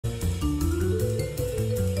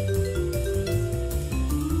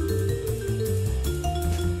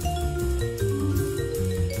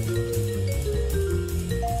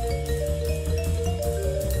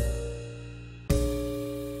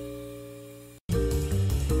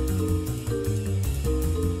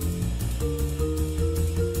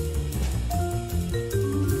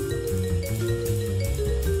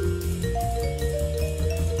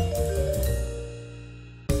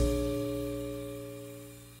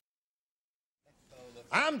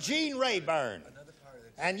I'm Gene Rayburn.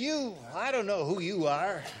 And you, I don't know who you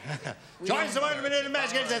are. Join us tomorrow in the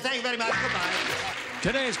investigation. Thank you very much. Goodbye.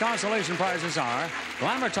 Today's consolation prizes are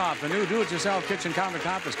Glamour Top, the new do-it-yourself kitchen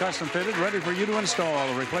countertop is custom fitted, ready for you to install.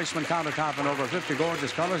 A replacement countertop in over 50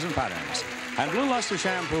 gorgeous colors and patterns. And Blue Luster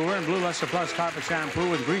Shampooer and Blue Luster Plus Carpet Shampoo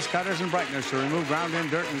with grease cutters and brighteners to remove ground-in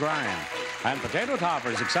dirt and grime. And Potato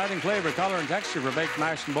Toppers, exciting flavor, color, and texture for baked,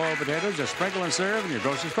 mashed, and boiled potatoes. Just sprinkle and serve in your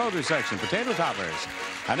grocer's produce section. Potato Toppers.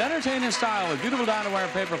 And entertain in style with beautiful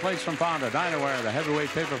Dinaware paper plates from Fonda. Dinaware, the heavyweight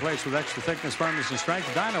paper plates with extra thickness, firmness, and strength.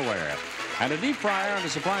 Dinaware. And a deep fryer and a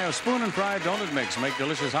supply of spoon and fried donut mix. Make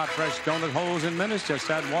delicious hot, fresh donut holes in minutes. Just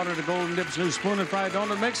add water to Golden Dip's new spoon and fried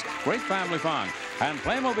donut mix. Great family fun. And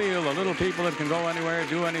Playmobil, the little people that can go anywhere,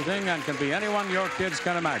 do anything, and can be anyone your kids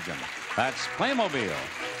can imagine. That's Playmobil.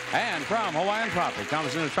 And from Hawaiian Tropic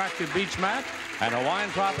comes an attractive beach mat and Hawaiian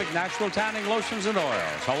Tropic natural tanning lotions and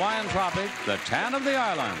oils. Hawaiian Tropic, the tan of the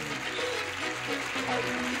island.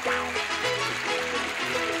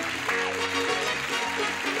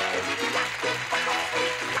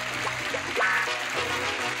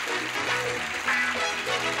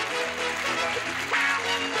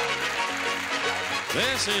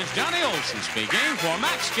 This is Johnny Olson speaking for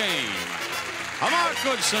Max Game, a Mark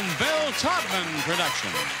Goodson, Bill Todman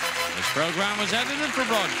production. This program was edited for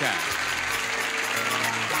broadcast.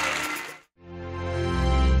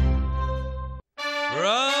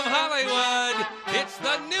 From Hollywood, it's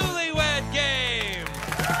the Newlywed Game.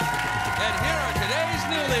 And here are today's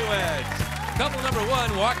Newlyweds. Couple number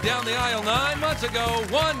one walked down the aisle 9 months ago,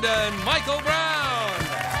 Wanda and Michael Brown.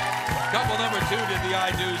 Couple number two did the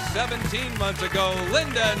I Do 17 months ago,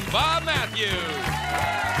 Linda and Bob Matthews.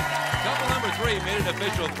 Couple number three made it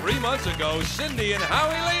official 3 months ago, Cindy and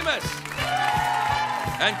Howie Lemus.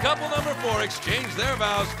 And couple number four exchanged their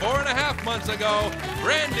vows 4.5 months ago,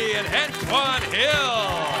 Brandy and Antoine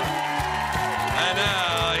Hill. And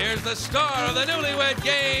now, here's the star of the Newlywed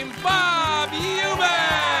Game, Bob Eubanks.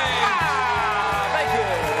 Thank you.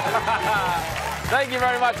 Thank you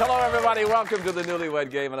very much. Hello, everybody. Welcome to the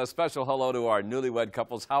Newlywed Game, and a special hello to our newlywed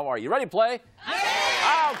couples. How are you? Ready to play?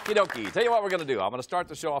 Okie dokie. Tell you what we're going to do. I'm going to start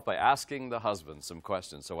the show off by asking the husbands some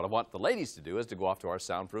questions. So what I want the ladies to do is to go off to our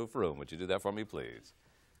soundproof room. Would you do that for me, please?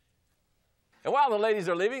 And while the ladies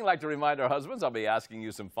are leaving, I'd like to remind our husbands, I'll be asking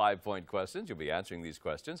you some 5-point questions. You'll be answering these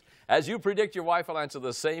questions. As you predict, your wife will answer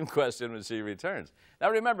the same question when she returns.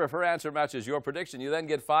 Now remember, if her answer matches your prediction, you then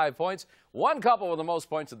get 5 points. One couple with the most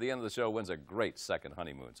points at the end of the show wins a great second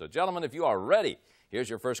honeymoon. So gentlemen, if you are ready, here's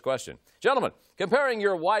your first question. Gentlemen, comparing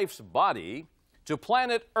your wife's body to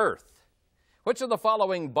planet Earth, which of the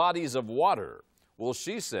following bodies of water will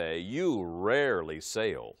she say you rarely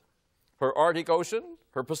sail? Her Arctic Ocean,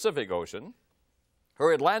 her Pacific Ocean,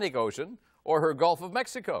 her Atlantic Ocean, or her Gulf of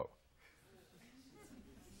Mexico?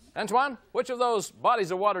 Antoine, which of those bodies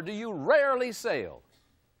of water do you rarely sail?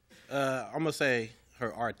 I'm going to say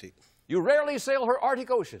her Arctic. You rarely sail her Arctic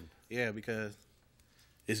Ocean? Yeah, because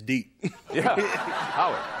it's deep. Yeah.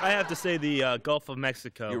 Howard? I have to say the Gulf of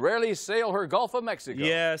Mexico. You rarely sail her Gulf of Mexico?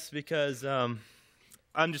 Yes, because I'm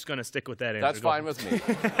just going to stick with that answer. That's fine with me.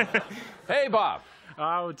 Hey, Bob.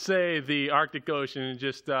 I would say the Arctic Ocean.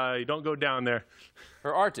 Just you don't go down there.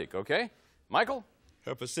 Her Arctic, okay. Michael?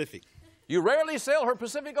 Her Pacific. You rarely sail her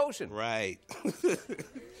Pacific Ocean? Right.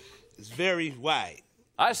 It's very wide.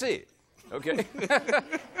 I see. Okay.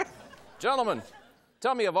 Gentlemen,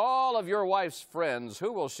 tell me, of all of your wife's friends,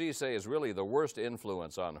 who will she say is really the worst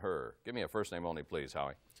influence on her? Give me a first name only, please,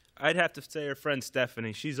 Howie. I'd have to say her friend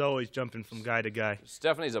Stephanie. She's always jumping from guy to guy.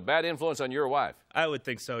 Stephanie,'s a bad influence on your wife? I would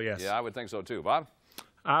think so, yes. Yeah, I would think so, too. Bob?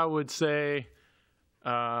 I would say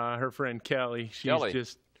her friend Kelly.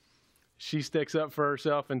 She sticks up for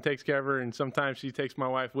herself and takes care of her, and sometimes she takes my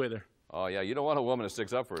wife with her. Oh, yeah, you don't want a woman who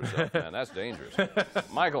sticks up for herself, man. That's dangerous.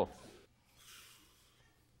 Michael?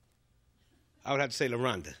 I would have to say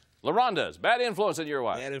LaRonda. LaRonda's bad influence on your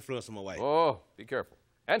wife? Bad influence on my wife. Oh, be careful.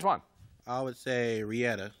 Antoine? I would say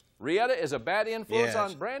Rietta. Rietta is a bad influence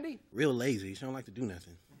on Brandy? Real lazy. She don't like to do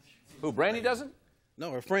nothing. Who, Brandy doesn't?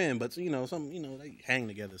 No, her friend, but, they hang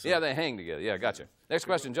together. So. Yeah, they hang together. Yeah, gotcha. Next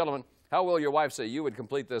question, gentlemen. How will your wife say you would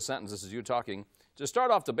complete this sentence? This is you talking. To start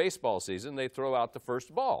off the baseball season, they throw out the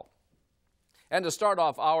first ball. And to start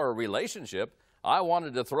off our relationship, I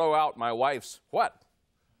wanted to throw out my wife's what?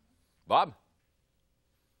 Bob?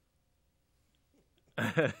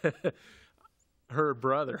 Her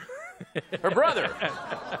brother. Her brother.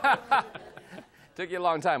 Took you a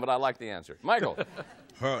long time, but I like the answer. Michael?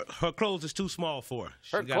 Her clothes is too small for her.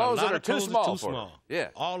 Her clothes are too small for her. Yeah.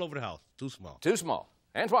 All over the house. Too small. Too small.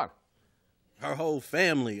 Antoine? Her whole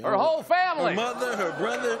family. Her whole family. Her mother, her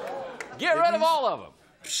brother. Get rid of all of them.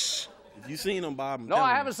 If you seen them, Bob, No,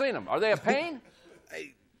 I haven't seen them. Are they a pain?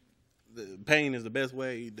 Hey, the pain is the best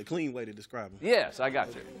way, the clean way to describe them. Yes, I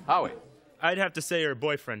got you. Howie. I'd have to say her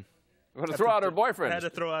boyfriend. We're going to throw out her boyfriend. Had to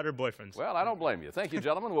throw out her boyfriends. Well, I don't blame you. Thank you,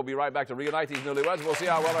 gentlemen. We'll be right back to reunite these newlyweds. We'll see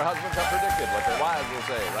how well their husbands have predicted what their wives will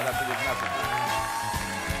say right after these messages.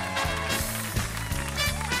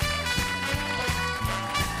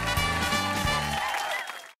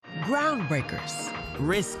 Groundbreakers,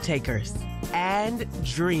 risk takers, and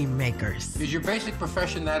dream makers. Is your basic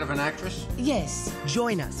profession that of an actress? Yes.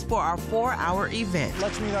 Join us for our 4-hour event.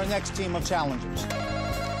 Let's meet our next team of challengers.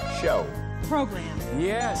 Show. Program.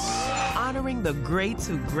 Yes. Honoring the greats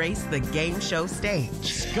who grace the game show stage.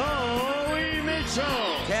 Scully Mitchell.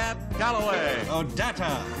 Cap Galloway.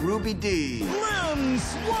 Odetta. Ruby D. Lynn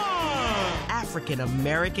Swan. African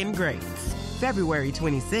American Greats. February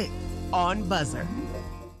 26th on Buzzer.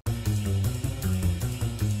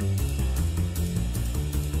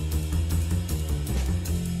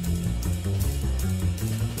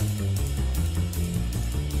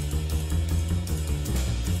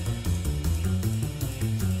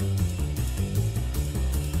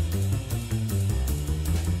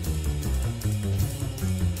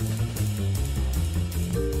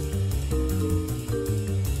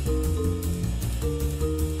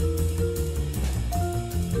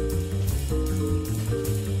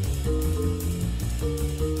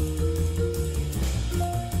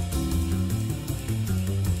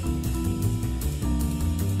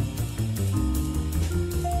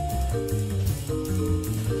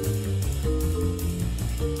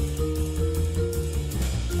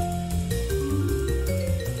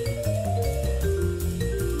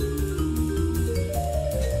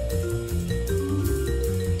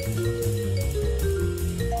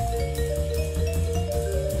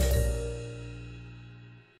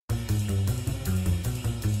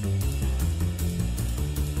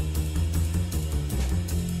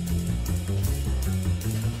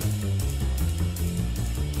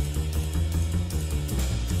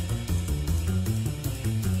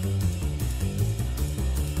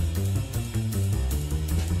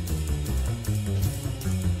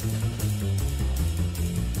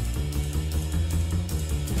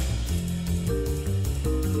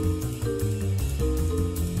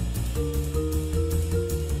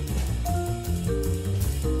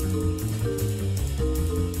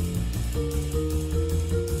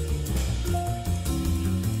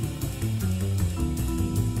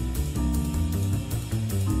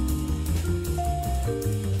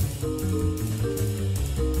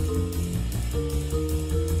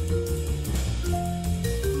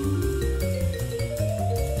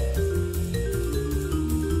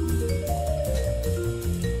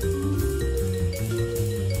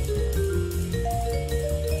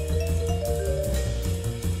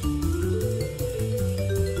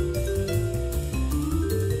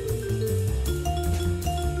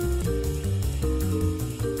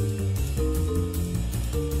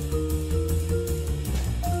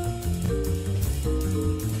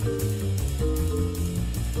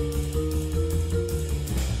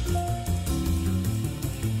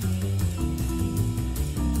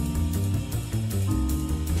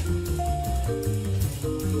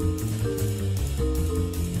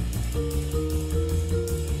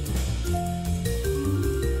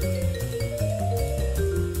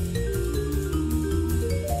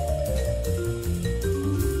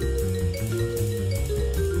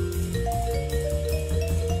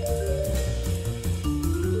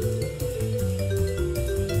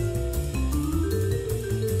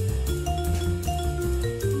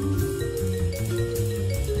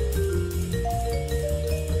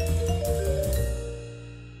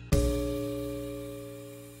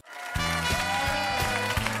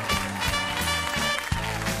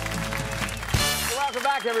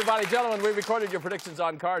 Everybody, gentlemen, we recorded your predictions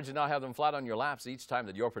on cards. You now have them flat on your laps. Each time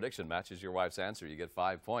that your prediction matches your wife's answer, you get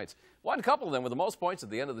 5 points. One couple, then, with the most points at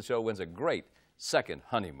the end of the show wins a great second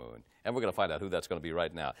honeymoon. And we're going to find out who that's going to be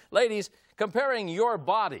right now. Ladies, comparing your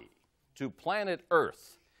body to planet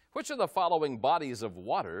Earth, which of the following bodies of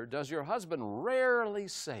water does your husband rarely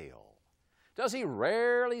sail? Does he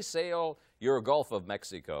rarely sail your Gulf of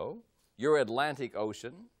Mexico, your Atlantic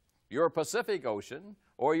Ocean, your Pacific Ocean,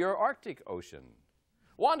 or your Arctic Ocean?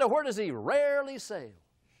 Wanda, where does he rarely sail?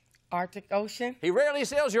 Arctic Ocean. He rarely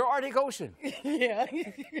sails your Arctic Ocean. Yeah.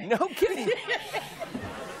 No kidding.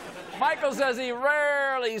 Michael says he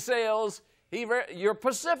rarely sails your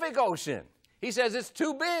Pacific Ocean. He says it's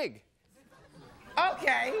too big.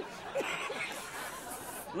 Okay.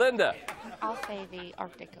 Linda. I'll say the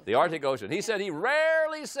Arctic Ocean. The Arctic Ocean. He said he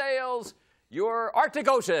rarely sails your Arctic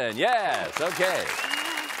Ocean. Yes, okay.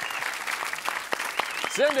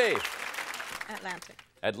 Cindy. Atlantic.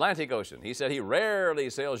 Atlantic Ocean. He said he rarely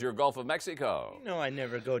sails your Gulf of Mexico. You know I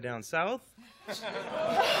never go down south.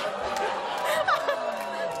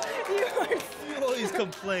 You always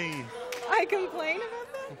complain. I complain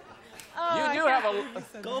about that? Oh, You do have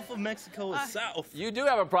a Gulf of Mexico is south. You do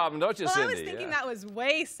have a problem, don't you, well, Cindy? I was thinking that was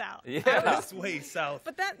way south. Yeah. That's way south.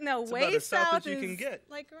 But that, no, it's way about as south south as you is can get.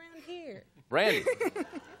 like around here. Randy.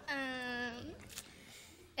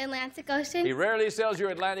 Atlantic Ocean. He rarely sails your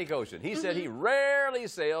Atlantic Ocean. He said he rarely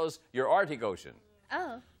sails your Arctic Ocean.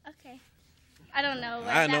 Oh, okay. I don't know.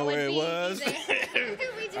 I know where it was.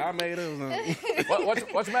 I made it.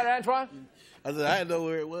 What's the matter, Antoine? I said, I know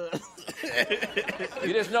where it was.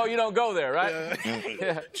 You just know you don't go there, right?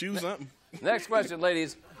 Yeah. Choose something. Next question,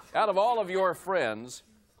 ladies. Out of all of your friends,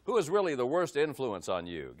 who is really the worst influence on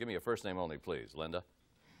you? Give me a first name only, please. Linda?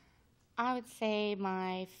 I would say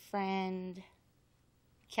my friend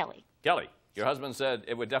Kelly. Kelly. Your husband said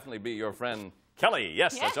it would definitely be your friend Kelly.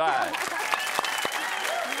 Yes, that's right.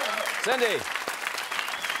 Cindy?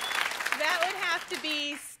 That would have to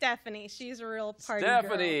be Stephanie. She's a real party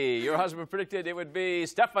Stephanie. girl. Your husband predicted it would be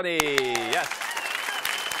Stephanie. Yes.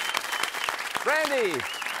 Randy?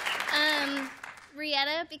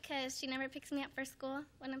 Rietta, because she never picks me up for school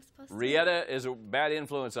when I'm supposed to. Rietta is a bad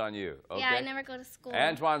influence on you. Okay. Yeah, I never go to school.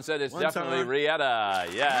 Antoine said it's One definitely time. Rietta.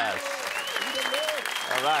 Yes.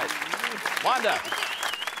 All right. Wanda?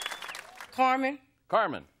 Carmen.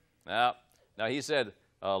 Carmen. Now he said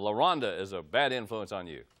LaRonda is a bad influence on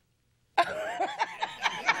you.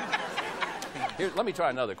 Here, let me try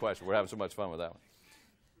another question. We're having so much fun with that one.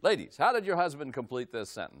 Ladies, how did your husband complete this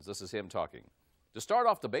sentence? This is him talking. To start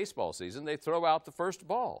off the baseball season, they throw out the first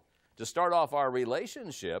ball. To start off our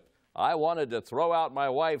relationship, I wanted to throw out my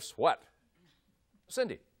wife's what?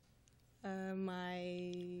 Cindy?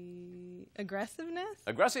 My aggressiveness?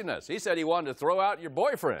 Aggressiveness. He said he wanted to throw out your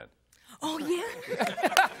boyfriend. Oh,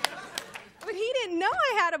 yeah. But he didn't know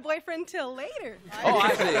I had a boyfriend till later. Oh,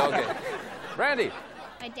 I see. Okay. Randy?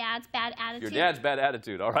 My dad's bad attitude. Your dad's bad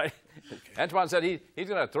attitude, all right. Antoine said he's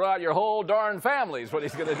going to throw out your whole darn family is what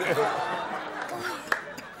he's going to do.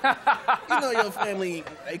 You know your family,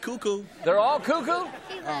 they cuckoo. They're all cuckoo?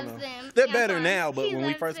 He loves them. They're better Antoine. now, but He when we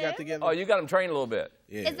loves first got them. together. Oh, you got them trained a little bit.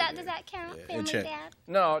 Yeah, Does that count? Family check. dad?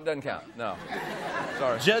 No, it doesn't count. No.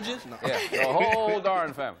 Sorry. Judges? No. Yeah, the whole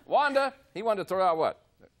darn family. Wanda, he wanted to throw out what?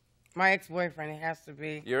 My ex-boyfriend. It has to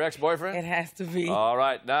be. Your ex-boyfriend? It has to be. All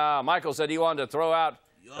right. Now, Michael said he wanted to throw out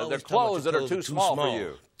the clothes that are too small for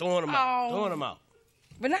you. Throwing them out. Oh. Throwing them out.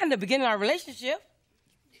 But not in the beginning of our relationship.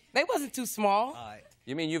 They wasn't too small. All right.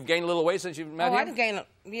 You mean you've gained a little weight since you've met Oh, I him? done gained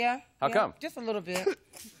yeah. How yeah, come? Just a little bit.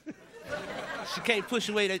 She can't push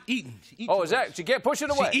away that eating. She eat Oh, too is that? much. She can't push it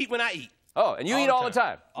away? She eat when I eat. Oh, and you eat all the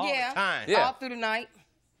time? All yeah. the time. Yeah. All through the night.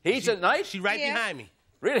 He eats at night? She right Yeah. behind me.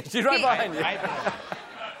 Really? She's right behind you. Right behind me.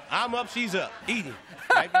 I'm up, she's up. Eating.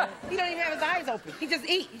 Right behind, He don't even have his eyes open. He just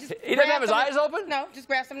eat. He doesn't have his eyes open? No, just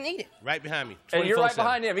grab something and eat it. right behind me. And you're right 24/7.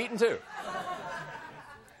 behind him eating too?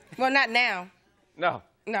 Well, not now. No.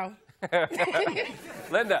 No.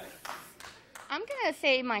 Linda, I'm going to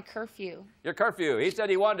say my curfew. your curfew. He said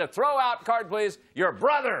he wanted to throw out, card please, your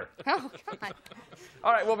brother. Oh, God.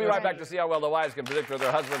 All right, we'll be right back to see how well the wives can predict what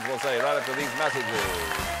their husbands will say right after these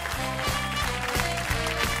messages.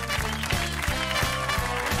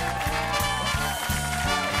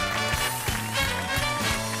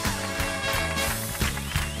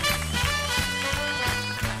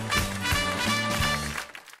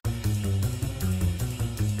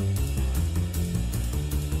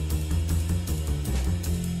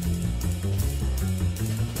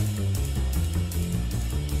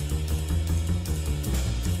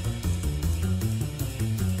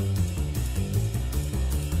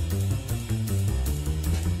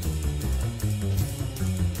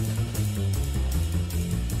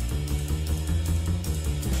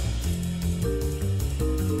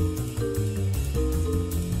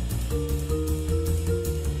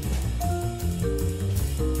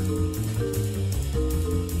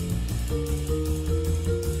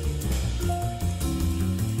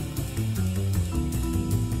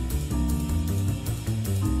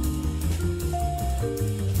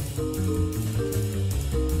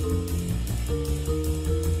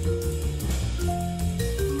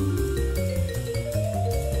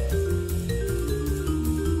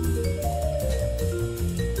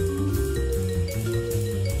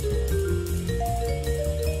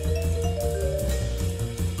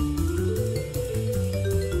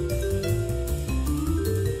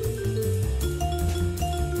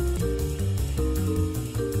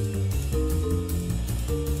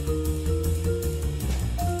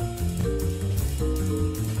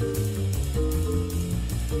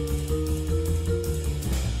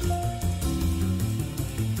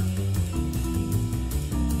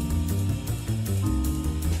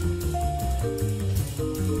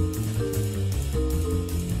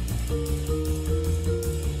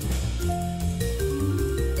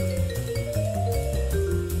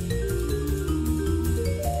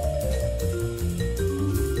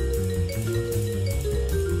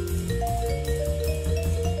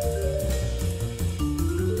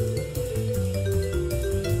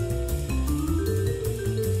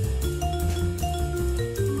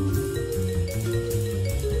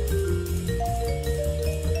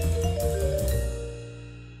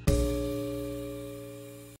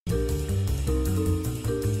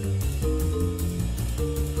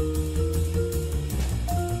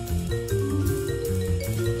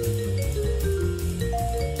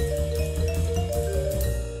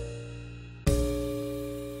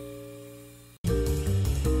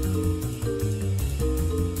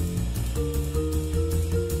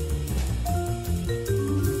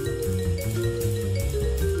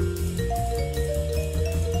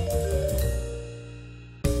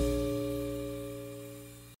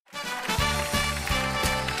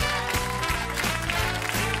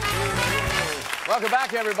 Welcome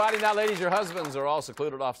back, everybody. Now, ladies, your husbands are all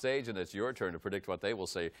secluded off stage, and it's your turn to predict what they will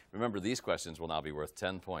say. Remember, these questions will now be worth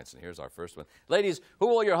 10 points, and here's our first one. Ladies, who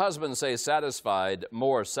will your husband say satisfied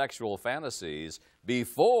more sexual fantasies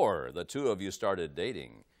before the two of you started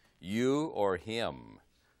dating? You or him?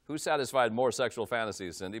 Who satisfied more sexual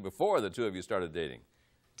fantasies, Cindy, before the two of you started dating?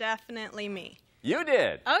 Definitely me. You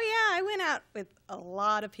did? Oh, yeah. I went out with a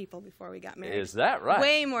lot of people before we got married. Is that right?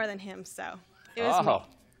 Way more than him, so it was me.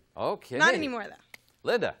 Okay. Not anymore, though.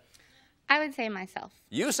 Linda? I would say myself.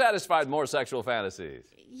 You satisfied more sexual fantasies.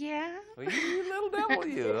 Yeah. Well, you little devil,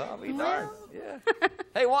 you. I'll be darned. Yeah.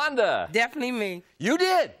 Hey, Wanda. Definitely me. You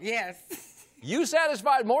did? Yes. You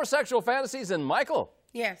satisfied more sexual fantasies than Michael?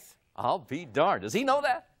 Yes. I'll be darned. Does he know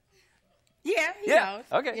that? Yeah, he knows.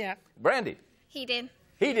 Okay. Yeah. Brandy? He did.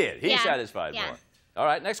 He did. He Yeah. satisfied Yeah. more. All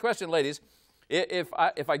right, next question, ladies.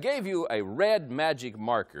 If I gave you a red magic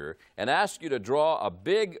marker and asked you to draw a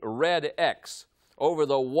big red X over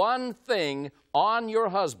the one thing on your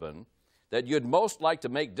husband that you'd most like to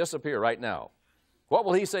make disappear right now, what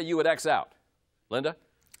will he say you would X out? Linda?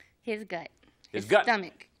 His gut. His gut.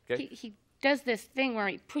 Stomach. Okay. He does this thing where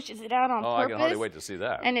he pushes it out on Oh, purpose. I can hardly wait to see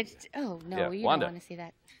that. And it's, oh, no, Yeah, you Wanda. don't want to see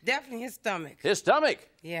that. Definitely his stomach. His stomach?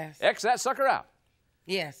 Yes. X that sucker out.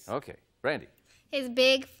 Yes. Okay. Brandy? His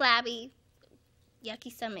big, flabby,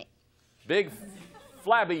 yucky stomach. Big,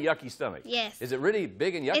 flabby, yucky stomach. Yes. Is it really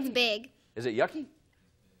big and yucky? It's big. Is it yucky?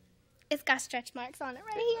 It's got stretch marks on it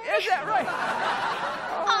right here. Is that right?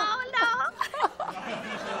 Oh,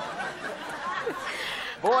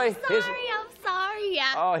 no. Boy, I'm sorry.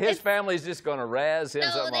 Yeah. Oh, his family's just going to razz him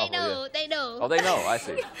No, something they awful. know. Yeah. They know. Oh, they know. I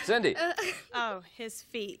see. Cindy? Oh, his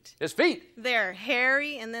feet. His feet? They're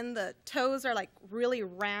hairy, and then the toes are like really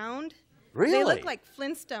round. Really? They look like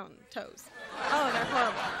Flintstone toes. Oh, they're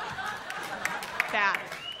horrible. Bad.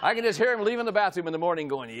 I can just hear him leaving the bathroom in the morning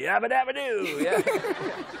going, yabba dabba doo. Yeah.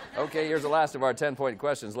 Okay, here's the last of our 10-point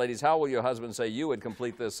questions. Ladies, how will your husband say you would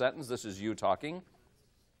complete this sentence? This is you talking.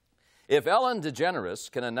 If Ellen DeGeneres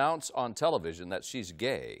can announce on television that she's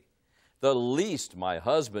gay, the least my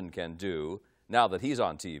husband can do, now that he's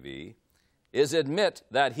on TV, is admit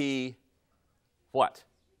that he, what?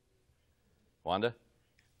 Wanda?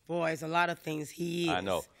 Boys, a lot of things he is. I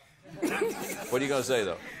know. What are you going to say,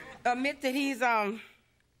 though? Admit that he's,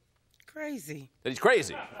 crazy. That he's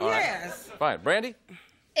crazy? All right. Yes. Fine. Brandy?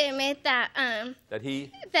 Admit that That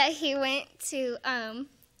he? that he went to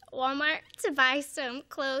Walmart to buy some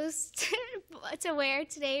clothes to wear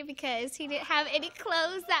today because he didn't have any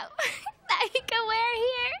clothes that that he could wear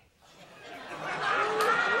here.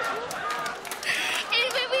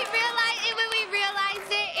 And when we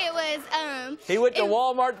realized it, it was He went to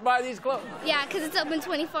Walmart to buy these clothes? Yeah, because it's open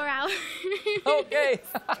 24 hours. Okay.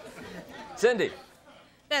 Cindy?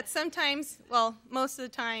 That sometimes, well, most of the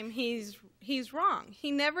time, he's wrong.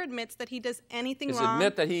 He never admits that he does anything Is wrong.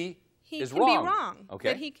 admit that he is can wrong. be wrong. Okay.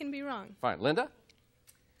 That he can be wrong. Fine. Linda?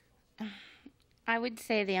 I would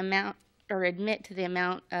say the amount, or admit to the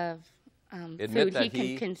amount of Admit food that he he-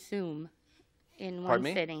 can consume in Pardon one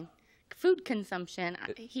me? sitting. Food consumption.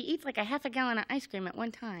 He eats like a half a gallon of ice cream at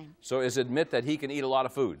one time. So is admit that he can eat a lot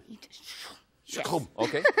of food? Yes.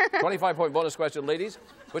 Okay. 25-point bonus question, ladies.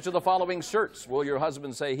 Which of the following shirts will your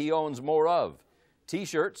husband say he owns more of?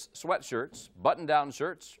 T-shirts, sweatshirts, button-down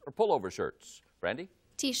shirts, or pullover shirts? Brandy?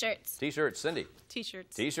 T-shirts. T-shirts, Cindy.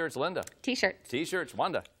 T-shirts. T-shirts, Linda. T-shirts. T-shirts,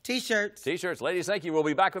 Wanda. T-shirts. T-shirts. Ladies, thank you. We'll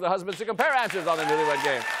be back with the husbands to compare answers on the Newlywed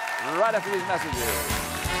Game right after these messages.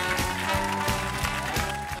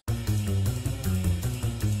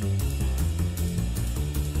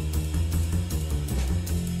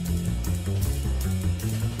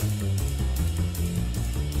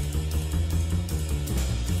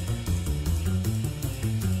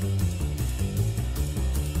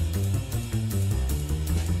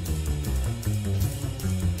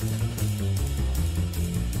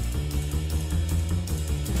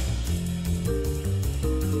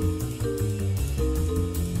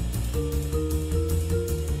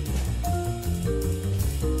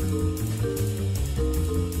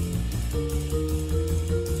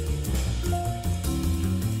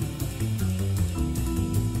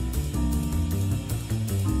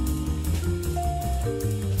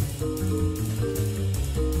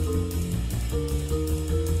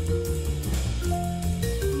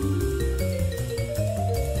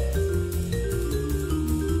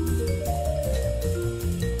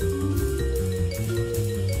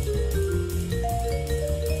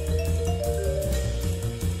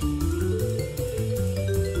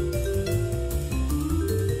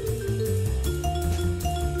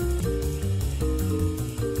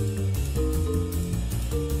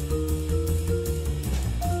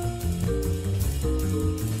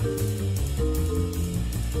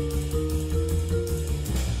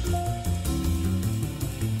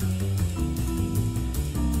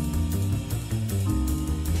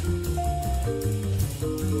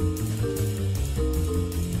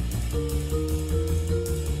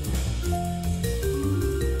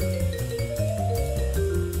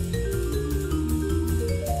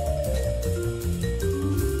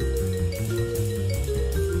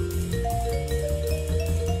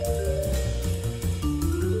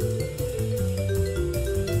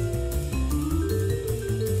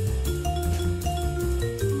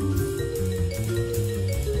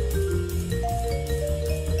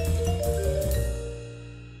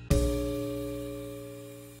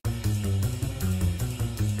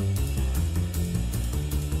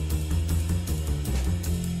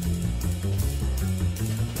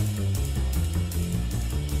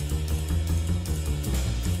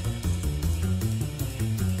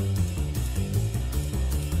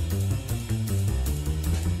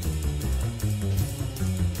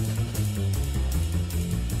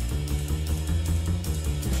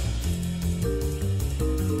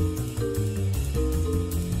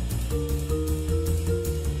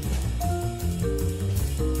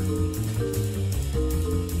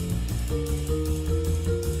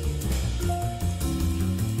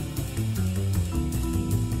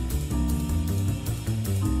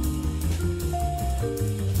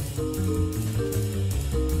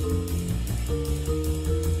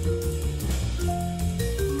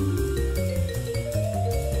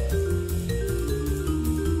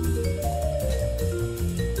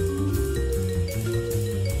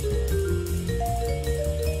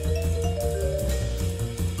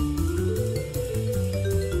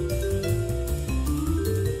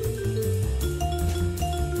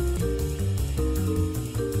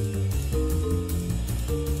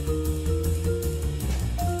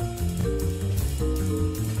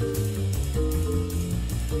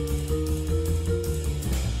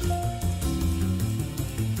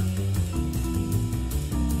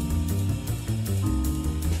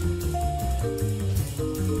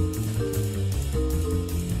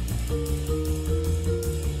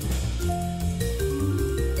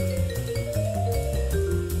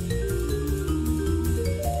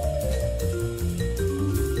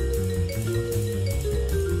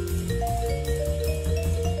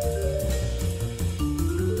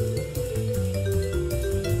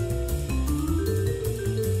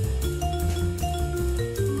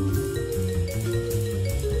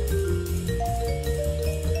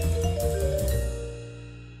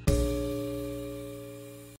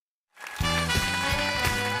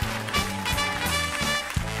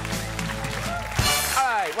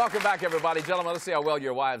 welcome back, everybody. Gentlemen, let's see how well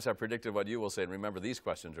your wives have predicted what you will say. And remember, these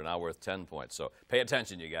questions are now worth 10 points. So pay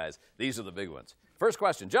attention, you guys. These are the big ones. First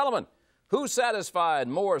question. Gentlemen, who satisfied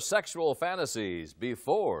more sexual fantasies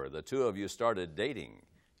before the two of you started dating?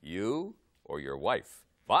 You or your wife?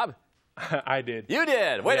 Bob? I did. You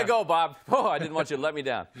did. Way to go, Bob. Oh, I didn't want you to let me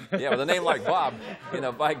down. Yeah, with a name like Bob, you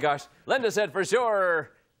know, by gosh. Linda said for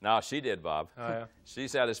sure. No, she did, Bob. Oh, yeah. She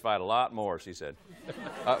satisfied a lot more, she said.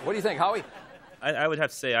 What do you think, Howie? I would have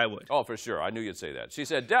to say I would. Oh, for sure. I knew you'd say that. She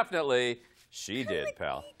said definitely. She did,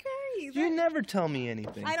 pal. You never tell me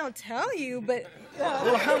anything. I don't tell you, but...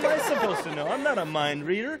 Well, how am I supposed to know? I'm not a mind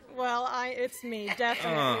reader. Well, it's me,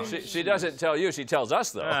 definitely. She doesn't tell you. She tells us,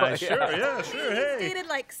 though. Sure, yeah, sure, hey. He dated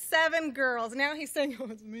like 7 girls. Now he's saying, oh,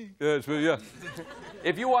 it's me. Yeah, it's me, yeah.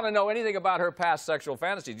 If you want to know anything about her past sexual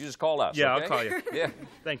fantasies, you just call us, Yeah, okay? I'll call you. Yeah.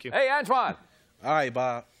 Thank you. Hey, Antoine. All right,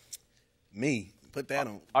 Bob. Me. Put that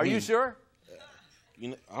on. Are me. you sure? You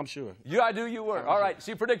know, I'm sure. Yeah, I do. You were. All right.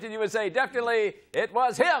 She predicted you would say definitely it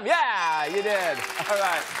was him. Yeah, you did. All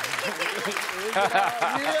right.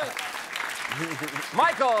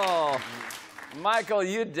 Michael,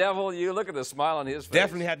 you devil, you. Look at the smile on his face.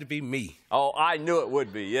 Definitely had to be me. Oh, I knew it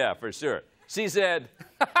would be. Yeah, for sure. She said,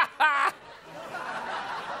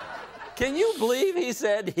 can you believe he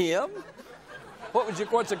said him? What's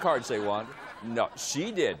the card say, Wanda? No,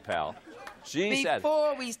 she did, pal. She said.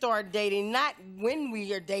 Before we start dating, not when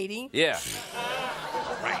we are dating. Yeah.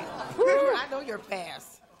 Right. I know your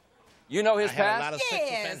past. You know his I had past? a lot of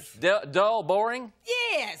Yes. Dull, boring?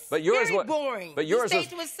 Yes. But yours very was boring. But yours he was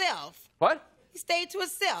stayed to himself. What? He stayed to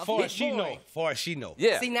himself. Far He's as she know. boring. Far as she know.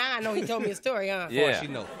 Yeah. See, now I know he told me a story, huh? Yeah. Far as she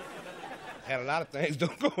know. Had a lot of things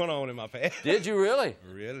going on in my past. Did you really?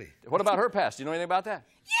 Really. What about her past? Do you know anything about that?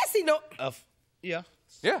 Yes, he know. Yeah.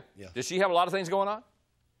 Yeah. Yeah. Does she have a lot of things going on?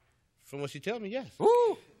 From what she tell me, yes.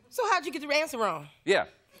 Woo. So how'd you get the answer wrong? Yeah.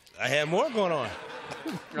 I had more going on.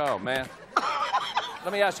 Oh, man.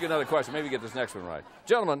 Let me ask you another question. Maybe get this next one right.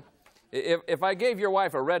 Gentlemen, if I gave your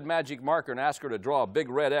wife a red magic marker and asked her to draw a big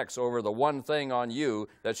red X over the one thing on you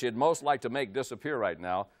that she'd most like to make disappear right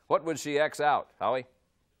now, what would she X out, Howie?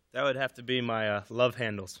 That would have to be my love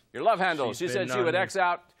handles. Your love handles. She said she would X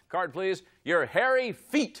out, card please, your hairy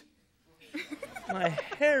feet. My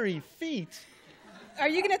hairy feet? Are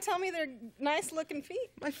you going to tell me they're nice-looking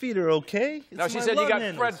feet? My feet are okay. No, she said you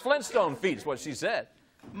got Fred Flintstone feet is what she said.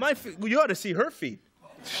 My feet, well, you ought to see her feet.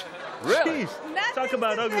 Really? Jeez. Talk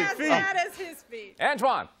about ugly feet. That is his feet.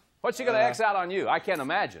 Antoine, what's she going to X out on you? I can't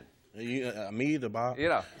imagine. Me either, Bob. You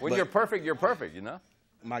know, when you're perfect, you know?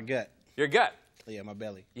 My gut. Your gut? Yeah, my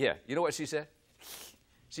belly. Yeah. You know what she said?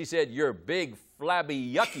 She said, your big,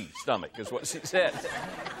 flabby, yucky stomach is what she said.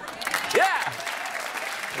 Yeah!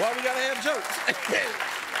 Why we gotta have jokes?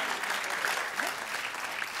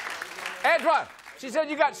 Antoine, she said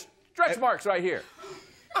you got stretch marks right here.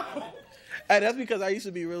 Hey, that's because I used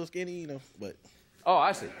to be real skinny, you know, but... Oh,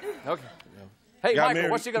 I see. Okay. Hey, Got Michael,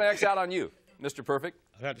 married. what's she going to X out on you, Mr. Perfect?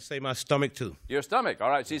 I have to say my stomach, too. Your stomach. All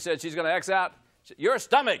right, she said she's going to X out your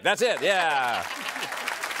stomach. That's it, yeah.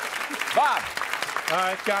 Bob.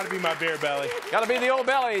 It's got to be my beer belly. Got to be the old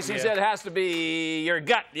belly. She said it has to be your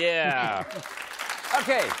gut, yeah.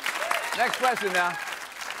 Okay, next question now.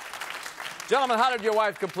 Gentlemen, how did your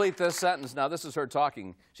wife complete this sentence? Now, this is her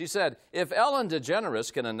talking. She said, if Ellen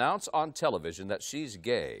DeGeneres can announce on television that she's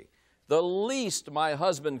gay, the least my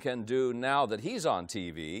husband can do now that he's on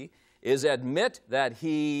TV is admit that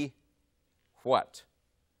he what?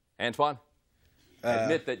 Antoine?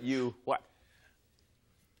 Admit that you what?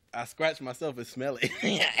 I scratch myself and smell it.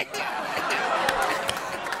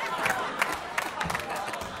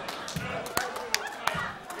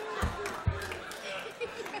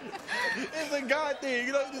 It's a God thing.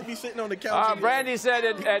 You don't just be sitting on the couch. Brandy said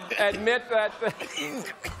admit that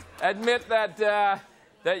admit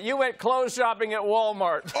that you went clothes shopping at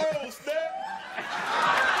Walmart. Oh, snap.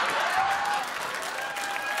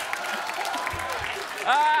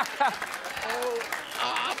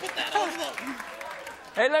 I'll put that on.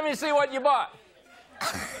 Hey, let me see what you bought.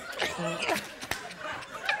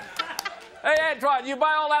 Hey, Antoine, you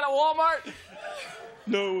buy all that at Walmart?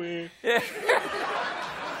 No way. Yeah.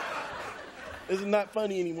 This is not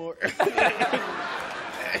funny anymore.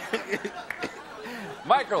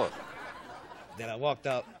 Michael. Then I walked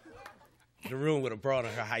out the room with a bra and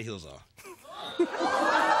her high heels on.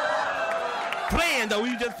 Playing, though.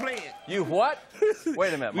 We were just playing. You what?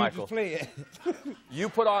 Wait a minute, Michael. We were just playing. You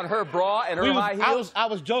put on her bra and her high heels? I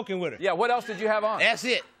was joking with her. Yeah, what else did you have on? That's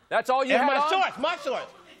it. That's all you had my on? shorts, my shorts.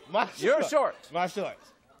 My Your shorts? My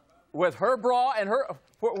shorts. With her bra and her...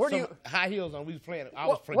 Where do you... High heels on. We was playing.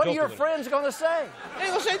 What are your friends going to say? They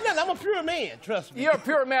ain't going to say nothing. I'm a pure man. Trust me. You're a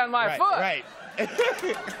pure man, my foot. Right.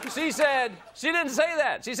 She said... She didn't say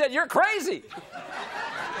that. She said, you're crazy.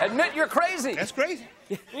 Admit you're crazy. That's crazy.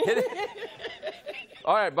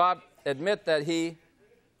 All right, Bob. Admit that he...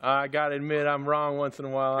 I got to admit I'm wrong once in a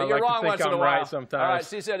while. I You're like wrong to think once in a I'm while. right sometimes. All right,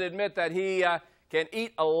 she said admit that he can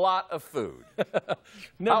eat a lot of food.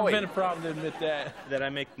 Never been a problem to admit that. That I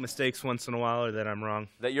make mistakes once in a while or that I'm wrong.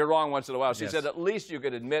 That you're wrong once in a while. She Yes. said at least you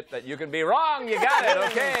could admit that you can be wrong. You got it.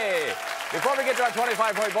 Okay. Before we get to our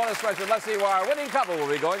 25-point bonus question, let's see where our winning couple will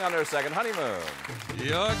be going on their second honeymoon.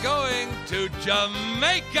 You're going to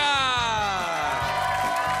Jamaica.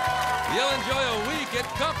 You'll enjoy a week at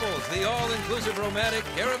Couples, the all-inclusive romantic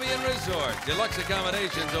Caribbean resort. Deluxe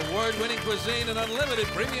accommodations, award-winning cuisine, and unlimited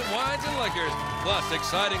premium wines and liquors. Plus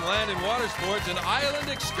exciting land and water sports and island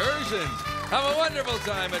excursions. Have a wonderful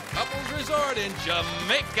time at Couples Resort in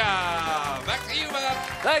Jamaica. Back to you, Bob.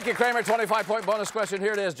 Thank you, Kramer. 25-point bonus question.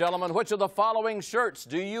 Here it is, gentlemen. Which of the following shirts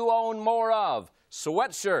do you own more of?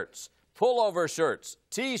 Sweatshirts, pullover shirts,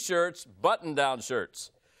 T-shirts, button-down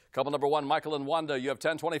shirts. Couple number one, Michael and Wanda. You have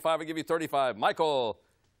 10, 25. I give you 35. Michael.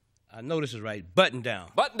 I know this is right. Button down.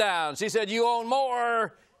 Button down. She said you own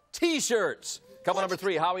more T-shirts. Couple number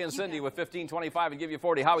three, Howie and Cindy with 15, 25. I give you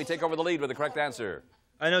 40. Howie, take over the lead with the correct answer.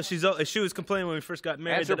 I know she was complaining when we first got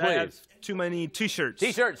married Answer, that I have please. too many T-shirts.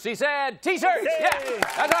 T-shirts. She said T-shirts. Yeah,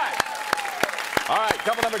 that's right. All right,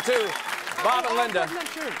 couple number two, Bob and Linda.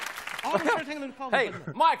 Hey,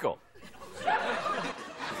 Michael.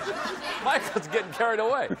 Michael's getting carried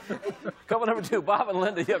away. Couple number two, Bob and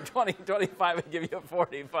Linda, you have 20, 25, and give you a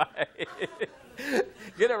 45.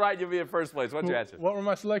 Get it right, you'll be in first place. What's your answer? What were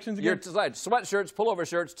my selections again? Your sweatshirts, pullover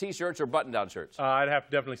shirts, T-shirts, or button-down shirts? I'd have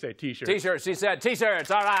to definitely say T-shirts. T-shirts. She said T-shirts.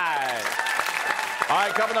 All right. All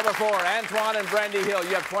right, couple number four, Antoine and Brandy Hill,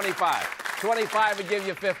 you have 25. 25 would give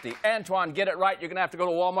you 50. Antoine, get it right. You're going to have to go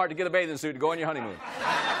to Walmart to get a bathing suit to go on your honeymoon.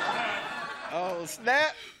 Oh,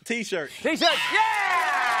 snap. T-shirt. T-shirt. Yeah!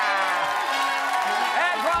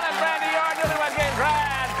 Antoine and Brandy, your Newlywed Game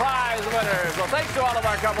grand prize winners. Well, thanks to all of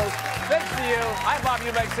our couples. Thanks to you. I'm Bob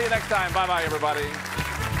Eubanks. See you next time. Bye-bye, everybody.